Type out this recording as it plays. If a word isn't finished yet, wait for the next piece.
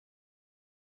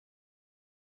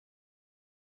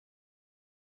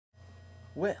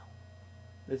Well,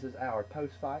 this is our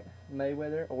post-fight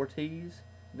Mayweather Ortiz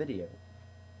video.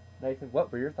 Nathan,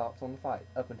 what were your thoughts on the fight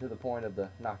up until the point of the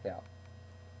knockout?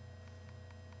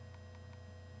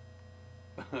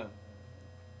 Mayweather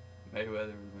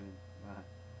was winning by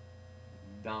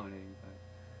dominating fight.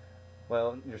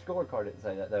 Well, your scorecard didn't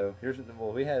say that though.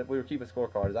 We were keeping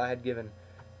scorecards. I had given,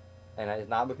 and it's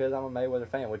not because I'm a Mayweather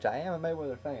fan, which I am a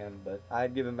Mayweather fan, but I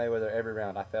had given Mayweather every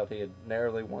round. I felt he had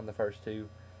narrowly won the first two,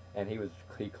 and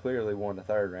he clearly won the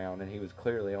third round, and he was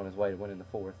clearly on his way to winning the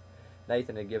fourth.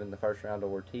 Nathan had given the first round to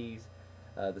Ortiz.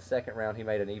 The second round he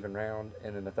made an even round,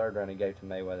 and then the third round he gave to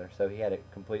Mayweather. So he had it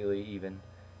completely even,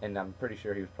 and I'm pretty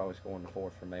sure he was probably scoring the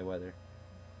fourth for Mayweather.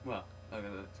 Well, okay,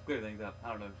 let's clear things up.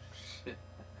 I don't know shit.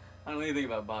 I don't know anything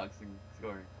about boxing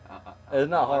scoring. It's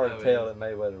not all I hard know to tell is that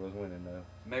Mayweather was winning though.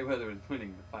 Mayweather was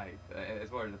winning the fight, as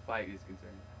far as the fight is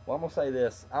concerned. Well, I'm gonna say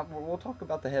this. We'll talk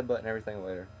about the headbutt and everything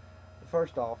later.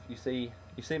 First off, you see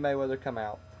Mayweather come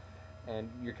out, and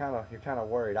you're kind of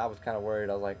worried. I was kind of worried.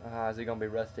 I was like, is he gonna be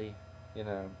rusty? You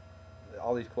know,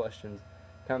 all these questions.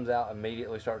 Comes out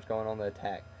immediately, starts going on the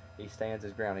attack. He stands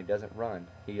his ground. He doesn't run.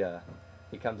 He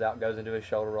comes out, goes into his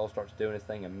shoulder roll, starts doing his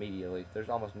thing immediately. There's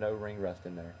almost no ring rust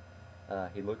in there.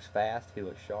 He looks fast. He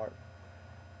looks sharp.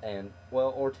 And,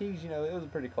 well, Ortiz, it was a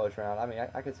pretty close round. I mean,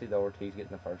 I could see the Ortiz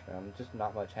getting the first round. Just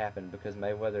not much happened because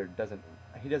Mayweather doesn't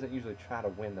usually try to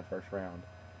win the first round.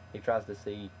 He tries to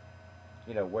see,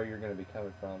 where you're going to be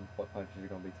coming from, what punches you're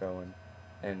going to be throwing,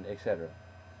 and etc.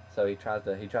 So he tries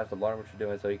to learn what you're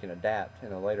doing so he can adapt in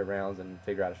the later rounds and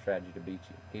figure out a strategy to beat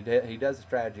you. He does a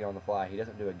strategy on the fly. He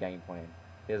doesn't do a game plan.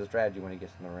 He has a strategy when he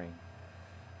gets in the ring.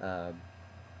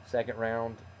 Second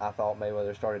round, I thought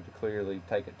Mayweather started to clearly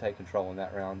take control in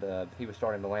that round. He was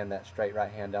starting to land that straight right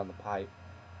hand down the pipe,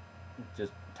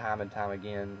 just time and time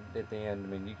again. At the end, I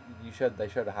mean, they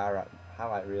showed a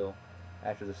highlight reel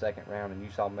after the second round, and you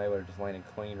saw Mayweather just landing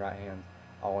clean right hands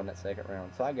all in that second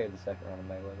round. So I gave the second round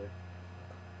to Mayweather.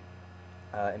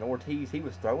 And Ortiz, he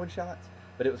was throwing shots,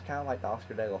 but it was kind of like the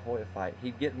Oscar De La Hoya fight.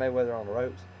 He'd get Mayweather on the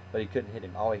ropes, but he couldn't hit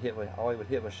him. All he would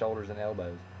hit was shoulders and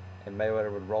elbows, and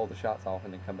Mayweather would roll the shots off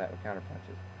and then come back with counter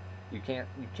punches. You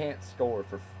can't score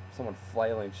for someone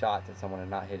flailing shots at someone and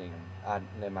not hitting them.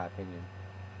 In my opinion,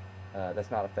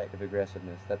 that's not effective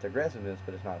aggressiveness. That's aggressiveness,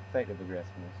 but it's not effective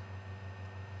aggressiveness.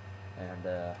 And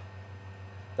the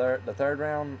third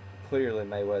round, clearly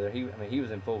Mayweather. He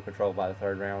was in full control by the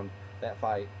third round. That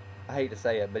fight, I hate to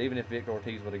say it, but even if Victor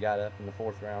Ortiz would have got up in the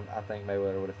fourth round, I think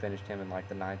Mayweather would have finished him in like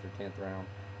the 9th or 10th round.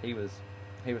 He was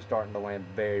starting to land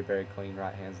very, very clean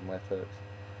right hands and left hooks.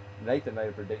 Nathan made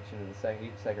a prediction in the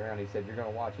second round. He said, you're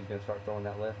going to watch, he's going to start throwing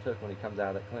that left hook when he comes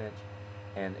out of that clinch.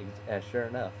 And sure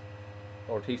enough,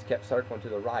 Ortiz kept circling to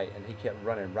the right, and he kept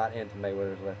running right into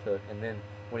Mayweather's left hook. And then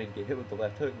when he'd get hit with the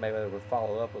left hook, Mayweather would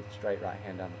follow up with a straight right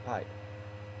hand down the pipe.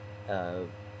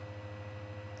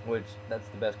 Which, that's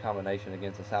the best combination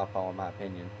against a southpaw in my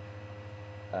opinion.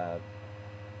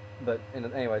 But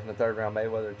anyways, in the third round,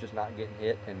 Mayweather just not getting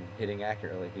hit and hitting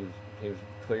accurately. He was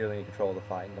clearly in control of the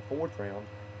fight. In the fourth round,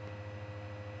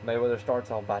 Mayweather starts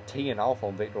off by teeing off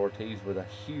on Victor Ortiz with a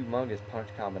humongous punch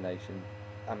combination.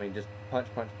 I mean, just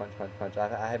punch, punch, punch, punch, punch.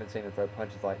 I haven't seen him throw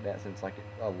punches like that since like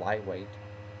a lightweight.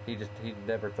 He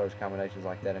never throws combinations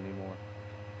like that anymore.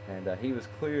 And he was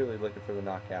clearly looking for the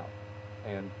knockout.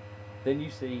 And then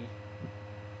you see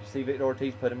Victor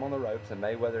Ortiz put him on the ropes, and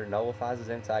Mayweather nullifies his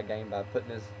inside game by putting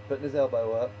his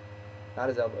elbow up. Not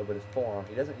his elbow, but his forearm.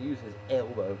 He doesn't use his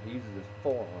elbow, he uses his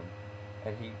forearm.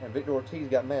 And Victor Ortiz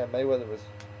got mad. Mayweather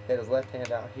had his left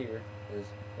hand out here, his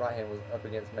right hand was up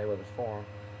against Mayweather's forearm.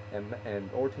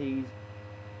 And Ortiz,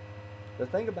 the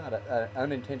thing about an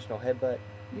unintentional headbutt,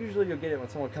 usually you'll get it when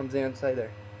someone comes in, say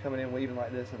they're coming in weaving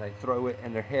like this, and they throw it,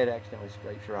 and their head accidentally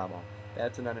scrapes your eyeball.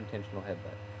 That's an unintentional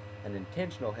headbutt. An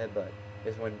intentional headbutt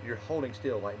is when you're holding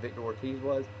still like Victor Ortiz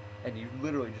was, and you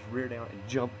literally just rear down and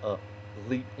jump up,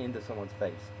 leap into someone's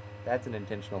face. That's an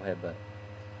intentional headbutt.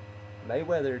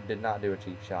 Mayweather did not do a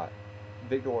cheap shot.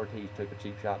 Victor Ortiz took a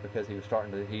cheap shot because he was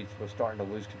starting to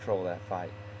lose control of that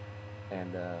fight.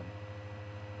 And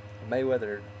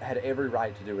Mayweather had every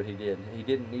right to do what he did. He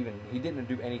didn't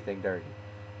do anything dirty.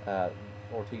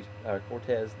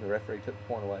 Cortez, the referee, took the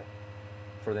point away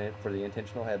for the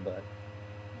intentional headbutt.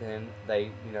 Then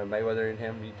Mayweather and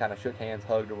him kind of shook hands,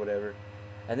 hugged or whatever.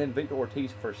 And then Victor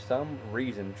Ortiz, for some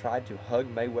reason, tried to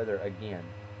hug Mayweather again.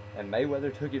 And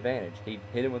Mayweather took advantage. He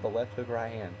hit him with a left hook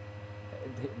right hand.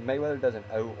 Mayweather doesn't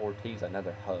owe Ortiz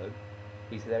another hug.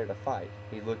 He's there to fight.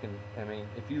 He's looking,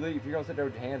 if you're going to sit there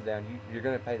with your hands down, you're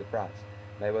going to pay the price.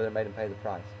 Mayweather made him pay the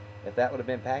price. If that would have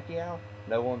been Pacquiao,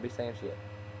 no one would be saying shit.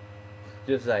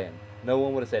 Just saying. No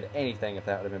one would have said anything if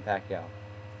that would have been Pacquiao.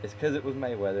 It's because it was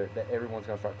Mayweather that everyone's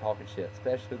gonna start talking shit,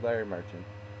 especially Larry Merchant.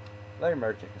 Larry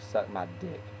Merchant can suck my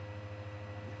dick.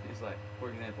 It's like, for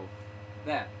example,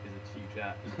 that is a cheap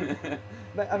shot.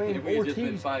 But I mean, If we had just been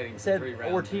Ortiz fighting for said 3 rounds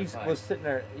in a Ortiz fight. was sitting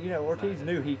there. You know, It's not Ortiz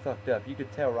knew that. he fucked up. You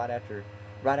could tell right after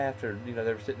you know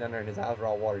they were sitting down there and his eyes were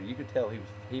all watery. You could tell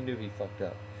he knew he fucked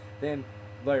up. Then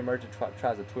Larry Merchant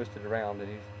tries to twist it around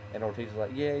and Ortiz is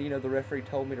like, yeah, you know, the referee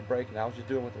told me to break and I was just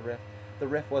doing what the ref. The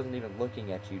ref wasn't even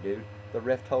looking at you, dude. The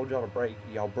ref told y'all to break.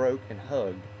 Y'all broke and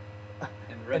hugged,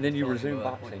 And, the ref and then was you telling resumed about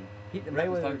that boxing. point. The ref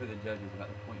was talking to the judges about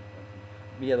the point.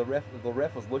 Yeah, the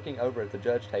ref was looking over at the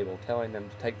judge table, telling them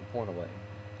to take the point away.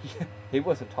 He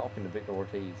wasn't talking to Victor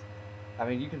Ortiz. I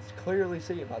mean, you can clearly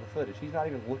see it by the footage. He's not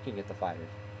even looking at the fighters.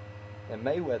 And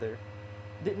Mayweather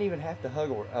didn't even have to hug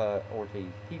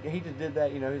Ortiz. He just did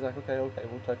that. You know, he's like, okay,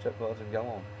 we'll touch up gloves and go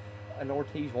on. And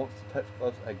Ortiz wants to touch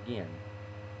gloves again.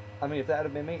 I mean, if that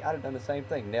had been me, I'd have done the same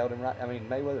thing. Nailed him right. I mean,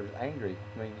 Mayweather was angry.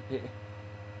 I mean,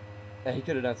 he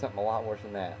could have done something a lot worse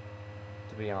than that,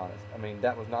 to be honest. I mean,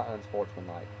 that was not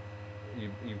unsportsmanlike. You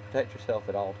protect yourself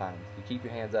at all times. You keep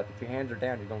your hands up. If your hands are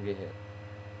down, you're going to get hit.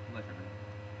 Unless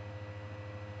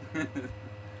you're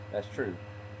That's true.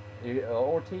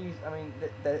 Ortiz, I mean,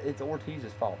 it's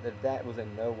Ortiz's fault. That was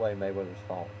in no way Mayweather's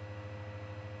fault.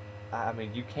 I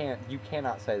mean, you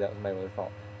cannot say that was Mayweather's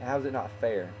fault. How is it not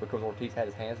fair? Because Ortiz had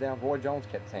his hands down. Roy Jones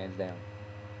kept his hands down.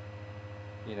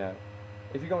 You know,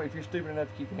 if you're stupid enough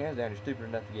to keep your hands down, you're stupid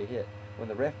enough to get hit. When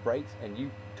the ref breaks and you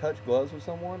touch gloves with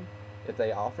someone, if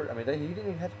they offered, I mean, he didn't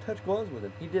even have to touch gloves with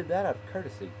him. He did that out of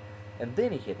courtesy, and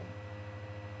then he hit him.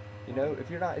 You know, if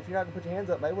you're not gonna put your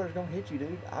hands up, Mayweather's gonna hit you,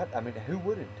 dude. I mean, who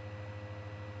wouldn't?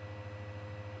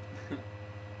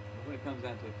 When it comes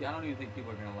down to it, I don't even think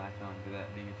people are going to latch on to that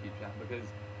being a cheap shot because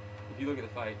if you look at the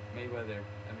fight, Mayweather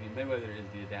is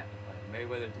the adaptive fighter.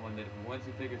 Mayweather's the one that once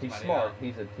he figures He's somebody smart. out,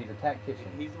 he's a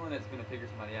tactician. he's the one that's going to figure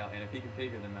somebody out, and if he can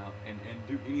figure them out and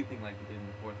do anything like he did in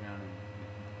the 4th round and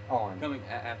coming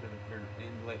after the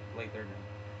late 3rd round,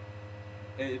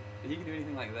 if he can do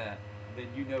anything like that, then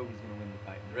you know he's going to win the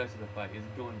fight. The rest of the fight is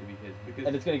going to be his because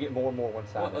And it's going to get more and more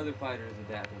one-sided. what other fighter is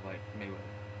adaptive like Mayweather?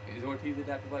 Is Ortiz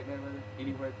adaptive like Mayweather?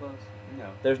 Anywhere close?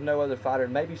 No. There's no other fighter.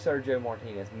 Maybe Sergio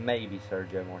Martinez. Maybe. So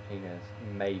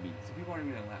people aren't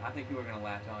even gonna. I think people are gonna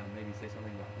latch on and maybe say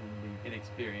something about him being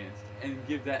inexperienced and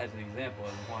give that as an example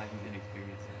of why he's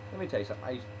inexperienced. Let me tell you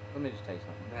something. Let me just tell you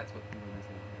something. That's what people are gonna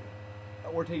say.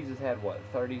 Ortiz has had what,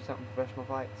 30-something professional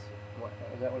fights? What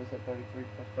is that? What it said? 33,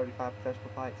 35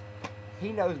 professional fights.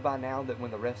 He knows by now that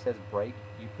when the ref says break,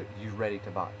 you're ready to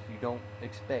box. You don't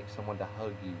expect someone to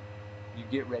hug you. You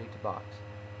get ready to box.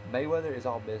 Mayweather is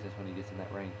all business when he gets in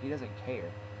that ring. He doesn't care.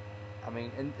 I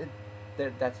mean, and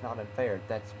that's not unfair.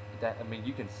 I mean,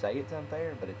 you can say it's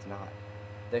unfair, but it's not.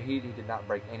 That he did not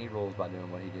break any rules by doing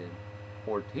what he did.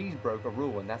 Ortiz broke a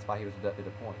rule, and that's why he was deducted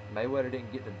a point. Mayweather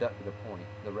didn't get deducted a point.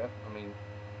 The ref, I mean,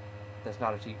 that's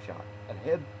not a cheap shot.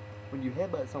 When you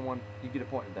headbutt someone, you get a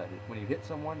point deducted. When you hit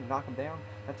someone and knock them down,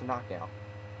 that's a knockout.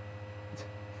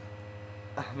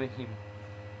 I mean,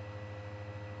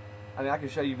 I can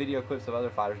show you video clips of other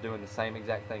fighters doing the same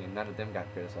exact thing, and none of them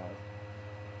got criticized.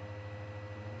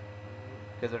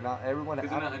 Because they're not, everyone... Because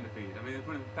they're not undefeated. I mean, the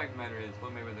fact of the matter is,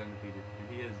 Floyd Mayweather's undefeated, and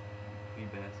he is the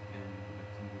best, and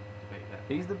some people debate that.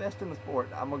 He's the best in the sport.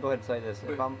 I'm going to go ahead and say this.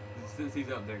 But since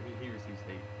he's up there, he receives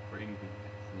hate for anything he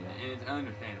does. Yeah. And it's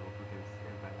understandable, because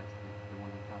everybody likes to be the one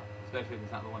on top, especially if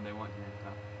it's not the one they want to be on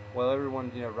top. Well,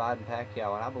 everyone's, riding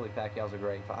Pacquiao, and I believe Pacquiao's a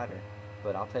great fighter.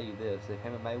 But I'll tell you this, if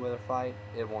him and Mayweather fight,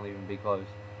 it won't even be close.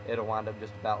 It'll wind up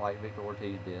just about like Victor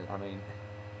Ortiz did. I mean,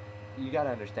 you got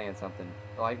to understand something.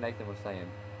 Like Nathan was saying,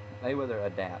 Mayweather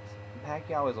adapts.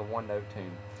 Pacquiao is a one-note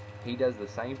tune. He does the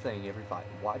same thing every fight.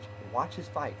 Watch his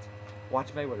fights.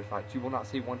 Watch Mayweather's fights. You will not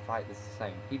see one fight that's the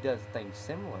same. He does things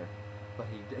similar, but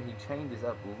he changes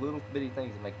up little bitty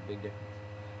things that make a big difference.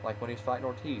 Like when he's fighting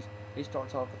Ortiz, he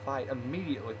starts off the fight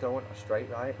immediately throwing a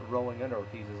straight right, rolling under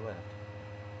Ortiz's left.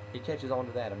 He catches on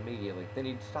to that immediately. Then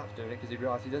he stops doing it because he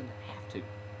realizes he doesn't have to.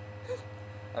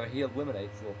 I mean, he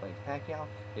eliminates little things. Pacquiao,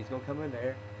 he's going to come in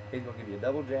there. He's going to give you a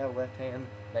double jab left hand,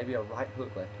 maybe a right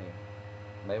hook left hand.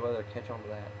 Mayweather catch on to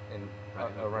that in a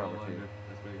round or two.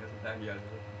 That's what Pacquiao does.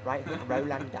 Right hook,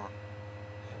 Rolanda.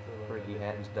 Freaky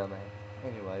Hatton's dumbass.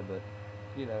 Anyway, but,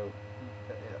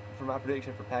 for my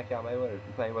prediction for Pacquiao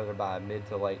Mayweather by mid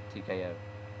to late TKO.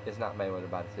 It's not Mayweather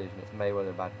by decision. It's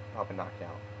Mayweather by probably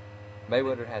knockout.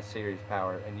 Mayweather has serious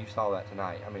power, and you saw that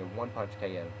tonight. I mean, one-punch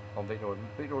KO on Victor Ortiz.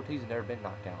 Victor Ortiz has never been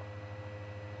knocked out.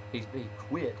 He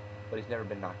quit, but he's never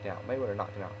been knocked out. Mayweather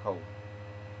knocked him out cold.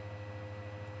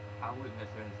 I wouldn't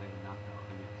necessarily say knockout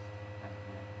against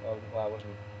Pacquiao. Oh, well, I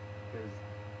wasn't. Because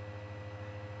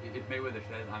if Mayweather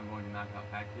says I'm going to knock out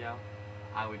Pacquiao,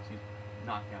 I would choose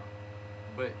knockout.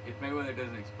 But if Mayweather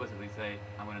doesn't explicitly say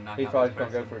I'm going to knock out this person, he's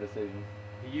probably going to go for a decision.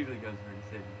 He usually goes for a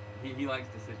decision. He likes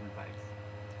decision fights.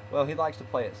 Well, he likes to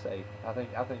play it safe. I think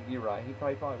you're right. He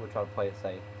probably would try to play it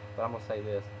safe. But I'm gonna say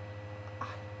this: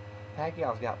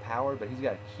 Pacquiao's got power, but he's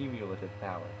got cumulative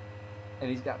power, and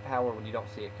he's got power when you don't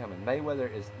see it coming.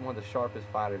 Mayweather is one of the sharpest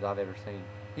fighters I've ever seen.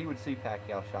 He would see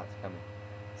Pacquiao shots coming,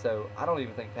 so I don't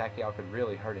even think Pacquiao could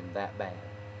really hurt him that bad.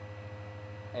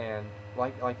 And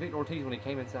like Victor Ortiz, when he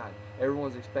came inside,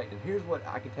 everyone's expecting. Here's what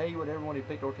I can tell you: what everyone who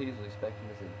picked Ortiz was expecting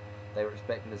to see. They were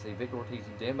expecting to see Victor Ortiz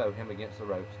demo him against the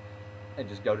ropes and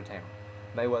just go to town.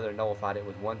 Mayweather nullified it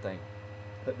with one thing: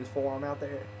 put his forearm out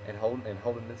there and hold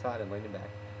him inside and lean him back.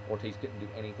 Ortiz couldn't do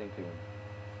anything to him.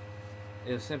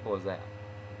 It's as simple as that.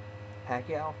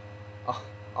 Pacquiao,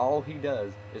 all he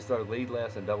does is throw lead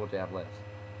lefts and double jab lefts,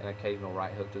 and occasional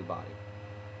right hook to the body.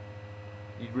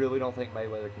 You really don't think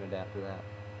Mayweather can adapt to that?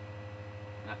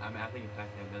 I mean, I think if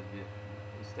Pacquiao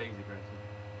stays aggressive,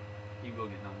 he will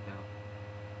get knocked out.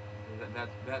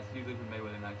 That's usually when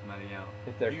Mayweather knocks somebody out.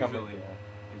 If they're usually, coming,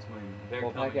 yeah. It's when they're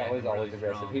coming Pacquiao is always really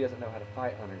aggressive. strong. He doesn't know how to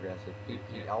fight unaggressive. He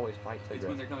always fights aggressive. It's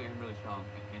when they're coming in really strong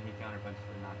and he counterpunches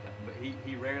for a knockout. But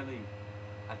he rarely,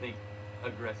 I think,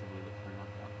 aggressively looks for a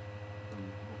knockout. From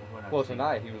what I've seen.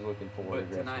 Tonight he was looking for it.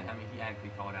 But tonight, I mean, he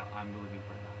actually called out, "I'm looking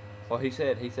for a knockout." Well, he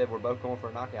said we're both going for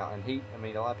a knockout, and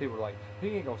a lot of people were like,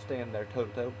 he ain't gonna stand there toe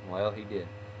to toe. Well, he did.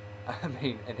 I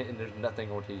mean, and there's nothing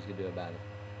Ortiz could do about it.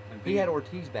 He had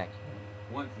Ortiz back.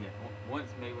 Once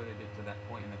Mayweather gets to that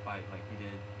point in the fight, like he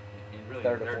did in really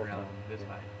third the third round round of this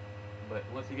fight, but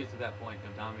once he gets to that point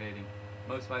of dominating,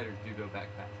 most fighters do go back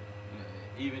past it.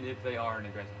 You know, even if they are an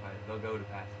aggressive fighter, they'll go to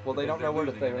pass it. Well, they don't know where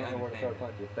to throw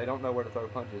punches. They don't know where to throw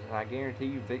punches, and I guarantee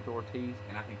you, Victor Ortiz.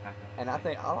 And I think Pacquiao. And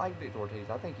I like Victor Ortiz.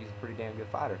 I think he's a pretty damn good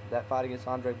fighter. That fight against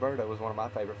Andre Berto was one of my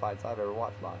favorite fights I've ever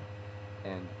watched live,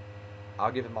 and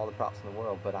I'll give him all the props in the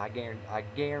world. But I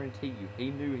guarantee you,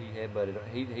 he knew he headbutted.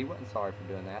 He wasn't sorry for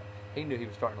doing that. He knew he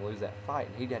was starting to lose that fight,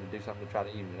 and he had to do something to try to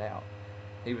even it out.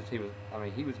 He was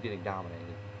getting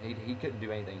dominated. He couldn't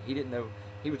do anything. He didn't know.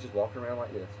 He was just walking around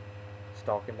like this,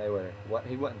 stalking Mayweather.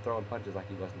 He wasn't throwing punches like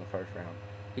he was in the first round,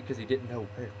 because he didn't know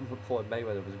where Floyd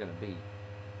Mayweather was going to be.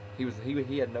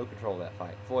 He had no control of that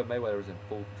fight. Floyd Mayweather was in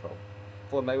full control.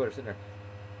 Floyd Mayweather sitting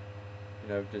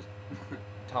there, just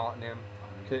taunting him.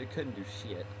 Couldn't do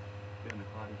shit. Doing the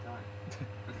potty time.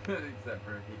 Except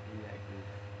for he actually.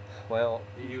 Well,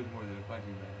 he was more than a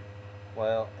punching bag.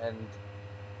 Well, and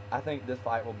I think this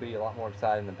fight will be a lot more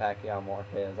exciting than Pacquiao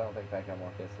Marquez. I don't think Pacquiao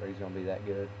Marquez 3 is going to be that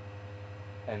good.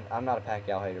 And I'm not a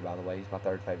Pacquiao hater, by the way. He's my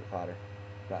third favorite fighter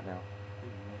right now.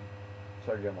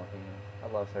 Sergio Martinez. I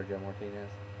love Sergio Martinez.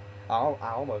 I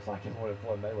almost like him more than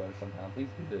Floyd Mayweather sometimes. He's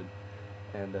good.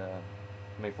 And,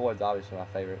 Floyd's obviously my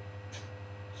favorite.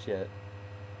 Shit.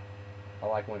 I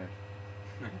like winners.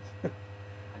 I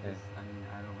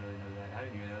don't really know that. I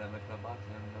didn't even know that much about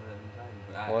boxing. I don't know that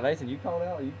inside. Well, Nathan, you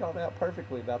called out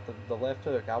perfectly about the left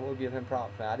hook. I will give him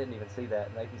props. Man, I didn't even see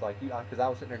that. Nathan's like, because I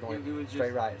was sitting there going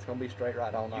straight right. It's going to be straight right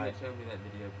all night. You had showed me that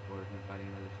video before of him fighting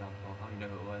another southpaw. I don't even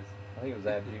know who it was. I think it was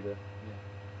Abjuda.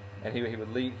 Yeah. And he'll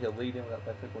lead him with that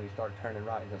left hook when he starts turning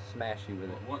right. He's going to smash you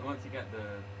with it. Once he got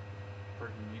the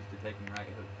person used to taking right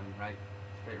hook,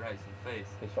 straight rights in the face,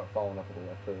 he started falling up with the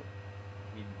left hook.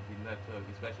 He left hook,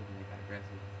 especially when he got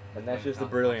aggressive. And that's just the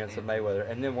brilliance of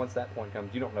Mayweather. And then once that point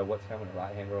comes, you don't know what's coming, a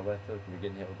right hand or a left hook, and you're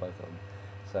getting hit with both of them.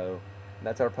 So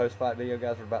that's our post-fight video,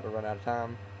 guys. We're about to run out of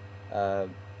time.